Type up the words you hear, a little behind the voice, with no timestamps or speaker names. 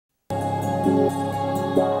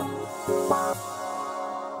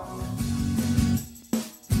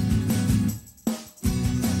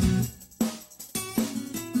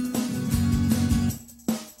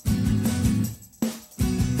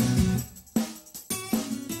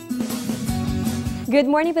Good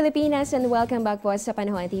morning Pilipinas and welcome back po sa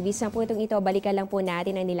Panahon TV. Sa puntong ito, balikan lang po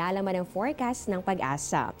natin ang nilalaman ng forecast ng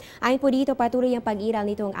pag-asa. Ayon po dito, patuloy ang pag-iral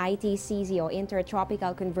nitong ITCZ o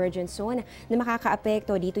Intertropical Convergence Zone na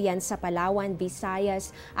makakaapekto dito yan sa Palawan,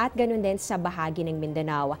 Visayas at ganun din sa bahagi ng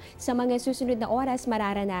Mindanao. Sa mga susunod na oras,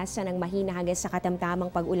 mararanasan ang mahina hanggang sa katamtamang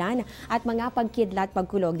pag-ulan at mga pagkidlat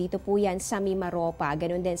pagkulog dito po yan sa Mimaropa,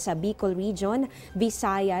 ganun din sa Bicol Region,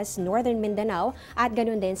 Visayas, Northern Mindanao at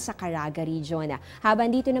ganun din sa Caraga Region.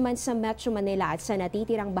 Habang dito naman sa Metro Manila at sa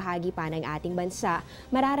natitirang bahagi pa ng ating bansa,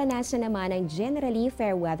 mararanasan naman ang generally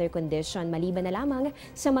fair weather condition maliban na lamang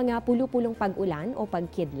sa mga pulupulong pag-ulan o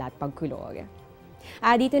pagkidlat pagkulog.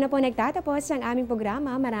 Dito na po nagtatapos ang aming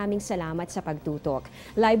programa. Maraming salamat sa pagtutok.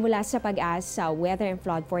 Live mula sa Pag-asa Weather and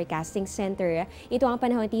Flood Forecasting Center, ito ang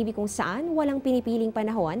Panahon TV kung saan walang pinipiling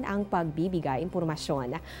panahon ang pagbibigay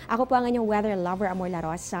impormasyon. Ako po ang inyong weather lover Amor La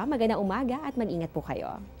Rosa. Magandang umaga at mag-ingat po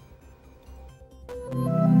kayo.